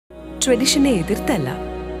ട്രഡീഷനെ എതിർത്തല്ല,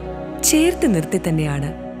 ചേർത്ത് നിർത്തി തന്നെയാണ്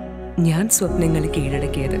ഞാൻ സ്വപ്നങ്ങൾ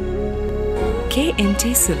കീഴടക്കിയത്. KNT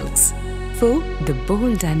Silks for the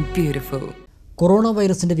bold and beautiful. Corona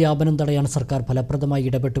വൈറസിന്റെ വ്യാപനം തടയാൻ സർക്കാർ ഫലപ്രദമായി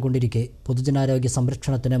ഇടപെട്ടുകൊണ്ടിരിക്കെ പൊതുജനാരോഗ്യ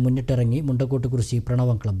സംരക്ഷണത്തിന് മുന്നിട്ടിറങ്ങി മുണ്ടക്കോട്ടുകുറിശി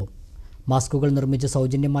പ്രണവം ക്ലബ്ബും. മാസ്കുകൾ നിർമ്മിച്ച്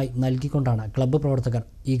സൗജന്യമായി നൽകിക്കൊണ്ടാണ് ക്ലബ്ബ് പ്രവർത്തകർ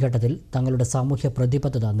ഈ ഘട്ടത്തിൽ തങ്ങളുടെ സാമൂഹ്യ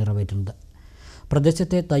പ്രതിബദ്ധത നിറവേറ്റുന്നത്.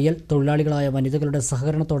 പ്രദേശത്തെ തയ്യൽ തൊഴിലാളികളായ വനിതകളുടെ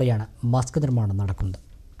സഹകരണത്തോടെയാണ് മാസ്ക് നിർമ്മാണം നടക്കുന്നത്.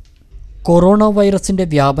 കൊറോണ വൈറസിന്റെ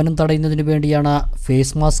വ്യാപനം തടയുന്നതിനു വേണ്ടിയാണ്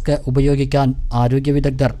ഫേസ് മാസ്ക് ഉപയോഗിക്കാൻ ആരോഗ്യ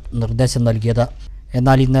വിദഗ്ധർ നിർദ്ദേശം നൽകിയത്.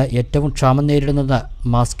 എന്നാൽ ഇന്ന് ഏറ്റവും ക്ഷാമം നേരിടുന്നത്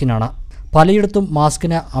മാസ്കിനാണ്. പലയിടത്തും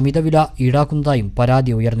മാസ്കിന് അമിതവില ഈടാക്കുന്നതായും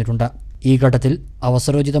പരാതി ഉയർന്നിട്ടുണ്ട്. ഈ ഘട്ടത്തിൽ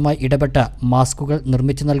അവസരോചിതമായി ഇടപെട്ട് മാസ്കുകൾ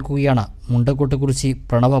നിർമ്മിച്ചു നൽകുകയാണ് Mundakkottukurissi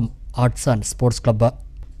Pranavam arts and sports club.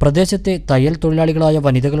 പ്രദേശത്തെ തയ്യൽ തൊഴിലാളികളായ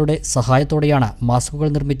വനിതകളുടെ സഹായത്തോടെയാണ് മാസ്കുകൾ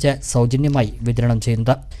നിർമ്മിച്ച് സൗജന്യമായി വിതരണം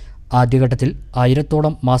ചെയ്യുന്നത്. ആദ്യഘട്ടത്തിൽ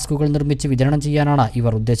 1000-ഓളം മാസ്കുകൾ നിർമ്മിച്ച് വിതരണം ചെയ്യാനാണ്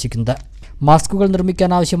ഇവർ ഉദ്ദേശിക്കുന്നത്. മാസ്കുകൾ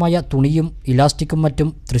നിർമ്മിക്കാനാവശ്യമായ തുണിയും ഇലാസ്റ്റിക്കും മറ്റും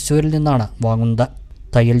തൃശ്ശൂരിൽ നിന്നാണ് വാങ്ങുന്നത്.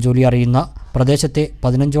 തയ്യൽ ജോലി അറിയുന്ന പ്രദേശത്തെ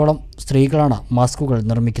 15ഓളം സ്ത്രീകളാണ് മാസ്കുകൾ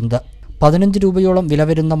നിർമ്മിക്കുന്നത്. 15 രൂപയോളം വില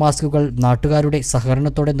വരുന്ന മാസ്കുകൾ നാട്ടുകാരുടെ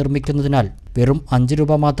സഹകരണത്തോടെ നിർമ്മിക്കുന്നതിനാൽ വെറും 5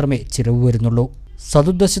 രൂപ മാത്രമേ ചിലവ് വരുന്നുള്ളൂ.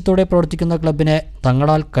 സതുദ്ദേശത്തോടെ പ്രവർത്തിക്കുന്ന ക്ലബിന്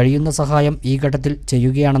തങ്ങളാൽ കഴിയുന്ന സഹായം ഈ ഘട്ടത്തിൽ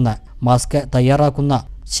ചെയ്യുകയാണെന്ന് മാസ്ക് തയ്യാറാക്കുന്ന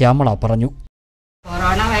ശ്യാമള പറഞ്ഞു.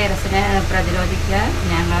 കൊറോണ വൈറസിനെ പ്രതിരോധിക്കാൻ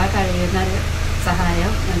ഞങ്ങളെ കഴിയുന്ന ഒരു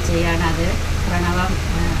സഹായം ചെയ്യാണ്. അത് പ്രണവം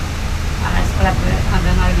ആർട്സ് ക്ലബ്ബ്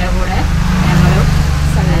അംഗങ്ങളുടെ കൂടെ ഞങ്ങളും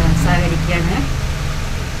സഹകരിക്കുകയാണ്.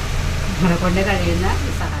 ഞങ്ങളെ കൊണ്ട് കഴിയുന്ന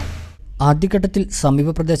സഹായം. ആദ്യഘട്ടത്തിൽ സമീപ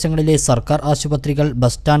പ്രദേശങ്ങളിലെ സർക്കാർ ആശുപത്രികൾ,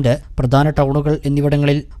 ബസ് സ്റ്റാൻഡ്, പ്രധാന ടൗണുകൾ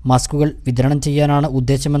എന്നിവിടങ്ങളിൽ മാസ്കുകൾ വിതരണം ചെയ്യാനാണ്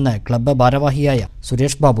ഉദ്ദേശമെന്ന് ക്ലബ്ബ് ഭാരവാഹിയായ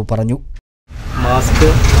സുരേഷ് ബാബു പറഞ്ഞു. മാസ്ക്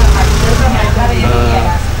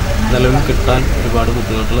നിലവിൽ കിട്ടാൻ ഒരുപാട്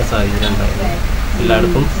ബുദ്ധിമുട്ടുള്ള സാഹചര്യം ഉണ്ടായിരുന്നു.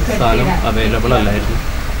 എല്ലായിടത്തും സാധനം അവൈലബിൾ അല്ലായിരുന്നു.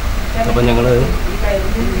 അപ്പോൾ ഞങ്ങൾ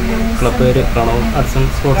ക്ലബ്ബുകാർ പ്രണവം ആർട്സ്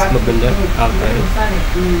ആൻഡ് സ്പോർട്സ് ക്ലബിൻ്റെ ആൾക്കാർ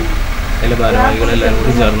അതിലെ ഭാരവാഹികളെല്ലാവരും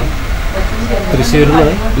കൂടി ചേർന്ന് തൃശ്ശൂരിൽ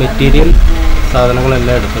നിന്ന് മെറ്റീരിയൽ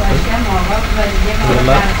സാധനങ്ങളെല്ലാം എടുത്തിട്ട്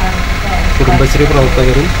ഇവിടെയുള്ള കുടുംബശ്രീ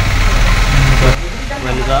പ്രവർത്തകരും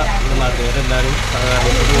വനിതാ നാട്ടുകാരെല്ലാവരും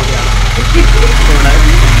സഹകരണത്തോടു കൂടിയാണ്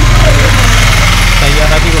ഇവിടെ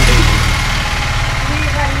തയ്യാറാക്കിക്കൊണ്ടിരിക്കുന്നത്.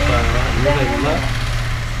 ഇന്ന് വരുന്ന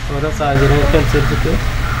ഓരോ സാഹചര്യങ്ങൾക്കനുസരിച്ചിട്ട്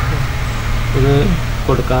ഇത്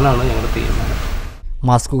കൊടുക്കാനാണ് ഞങ്ങളുടെ തീരുമാനം.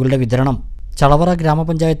 മാസ്കുകളുടെ വിതരണം ചളവറ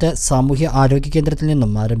ഗ്രാമപഞ്ചായത്ത് സാമൂഹ്യ ആരോഗ്യ കേന്ദ്രത്തിൽ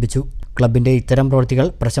നിന്നും ആരംഭിച്ചു. ക്ലബിന്റെ ഇത്തരം പ്രവൃത്തികൾ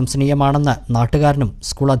പ്രശംസനീയമാണെന്ന് നാട്ടുകാരനും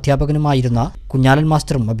സ്കൂൾ അധ്യാപകനുമായിരുന്ന കുഞ്ഞാലൻ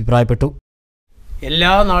മാസ്റ്ററും അഭിപ്രായപ്പെട്ടു.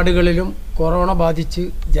 എല്ലാ നാടുകളിലും കൊറോണ ബാധിച്ച്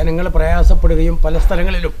ജനങ്ങൾ പ്രയാസപ്പെടുകയും പല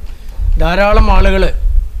സ്ഥലങ്ങളിലും ധാരാളം ആളുകൾ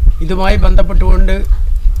ഇതുമായി ബന്ധപ്പെട്ടുകൊണ്ട്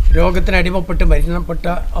രോഗത്തിന് അടിമപ്പെട്ട് മരണപ്പെട്ട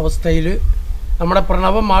അവസ്ഥയിൽ നമ്മുടെ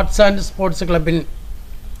പ്രണവം ആർട്സ് ആൻഡ് സ്പോർട്സ് ക്ലബിൽ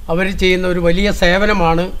അവർ ചെയ്യുന്ന ഒരു വലിയ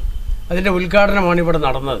സേവനമാണ്, അതിൻ്റെ ഉദ്ഘാടനമാണ് ഇവിടെ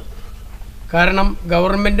നടന്നത്. കാരണം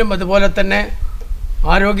ഗവൺമെൻറ്റും അതുപോലെ തന്നെ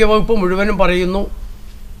ആരോഗ്യവകുപ്പ് മുഴുവനും പറയുന്നു,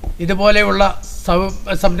 ഇതുപോലെയുള്ള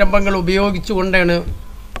സംരംഭങ്ങൾ ഉപയോഗിച്ചുകൊണ്ടാണ്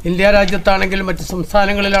ഇന്ത്യ രാജ്യത്താണെങ്കിലും മറ്റ്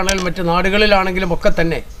സംസ്ഥാനങ്ങളിലാണെങ്കിലും മറ്റ് നാടുകളിലാണെങ്കിലും ഒക്കെ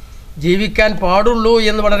തന്നെ ജീവിക്കാൻ പാടുള്ളൂ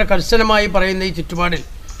എന്ന് വളരെ കർശനമായി പറയുന്ന ഈ ചുറ്റുപാടിൽ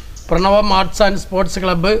Pranavam arts and sports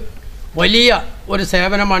club വലിയ ഒരു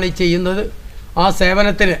സേവനമാണ് ഈ ചെയ്യുന്നത്. ആ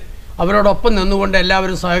സേവനത്തിന് അവരോടൊപ്പം നിന്നുകൊണ്ട്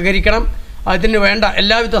എല്ലാവരും സഹകരിക്കണം. അതിന് വേണ്ട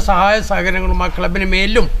എല്ലാവിധ സഹായ സഹകരണങ്ങളും ആ ക്ലബിന്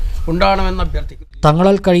മേലും ഉണ്ടാകണമെന്ന് അഭ്യർത്ഥിക്കുന്നു.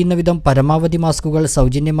 തങ്ങളാൽ കഴിയുന്ന വിധം പരമാവധി മാസ്കുകൾ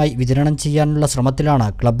സൗജന്യമായി വിതരണം ചെയ്യാനുള്ള ശ്രമത്തിലാണ്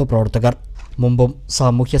ക്ലബ്ബ് പ്രവർത്തകർ. മുമ്പും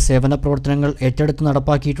സാമൂഹ്യ സേവന പ്രവർത്തനങ്ങൾ ഏറ്റെടുത്ത്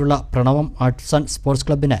നടപ്പാക്കിയിട്ടുള്ള പ്രണവം ആർട്സ് ആൻഡ് സ്പോർട്സ്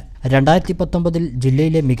ക്ലബിന് 2019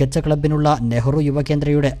 ജില്ലയിലെ മികച്ച ക്ലബിനുള്ള നെഹ്റു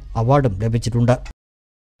യുവകേന്ദ്രയുടെ അവാർഡും ലഭിച്ചിട്ടുണ്ട്.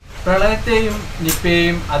 പ്രളയത്തെയും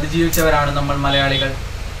നിപ്പയെയും അതിജീവിച്ചവരാണ് നമ്മൾ മലയാളികൾ.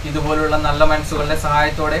 ഇതുപോലുള്ള നല്ല മനസ്സുകളുടെ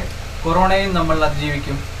സഹായത്തോടെ കൊറോണയും നമ്മൾ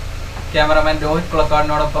അതിജീവിക്കും. ക്യാമറമാൻ രോഹിത്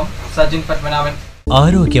കുളക്കാടിനോടൊപ്പം സജിൻ പത്മനാഭൻ.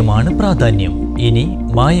 ആരോഗ്യമാണ് പ്രാധാന്യം. ഇനി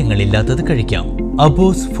മായങ്ങളില്ലാത്തത് കഴിക്കാം.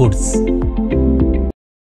 അബോസ് ഫുഡ്സ്.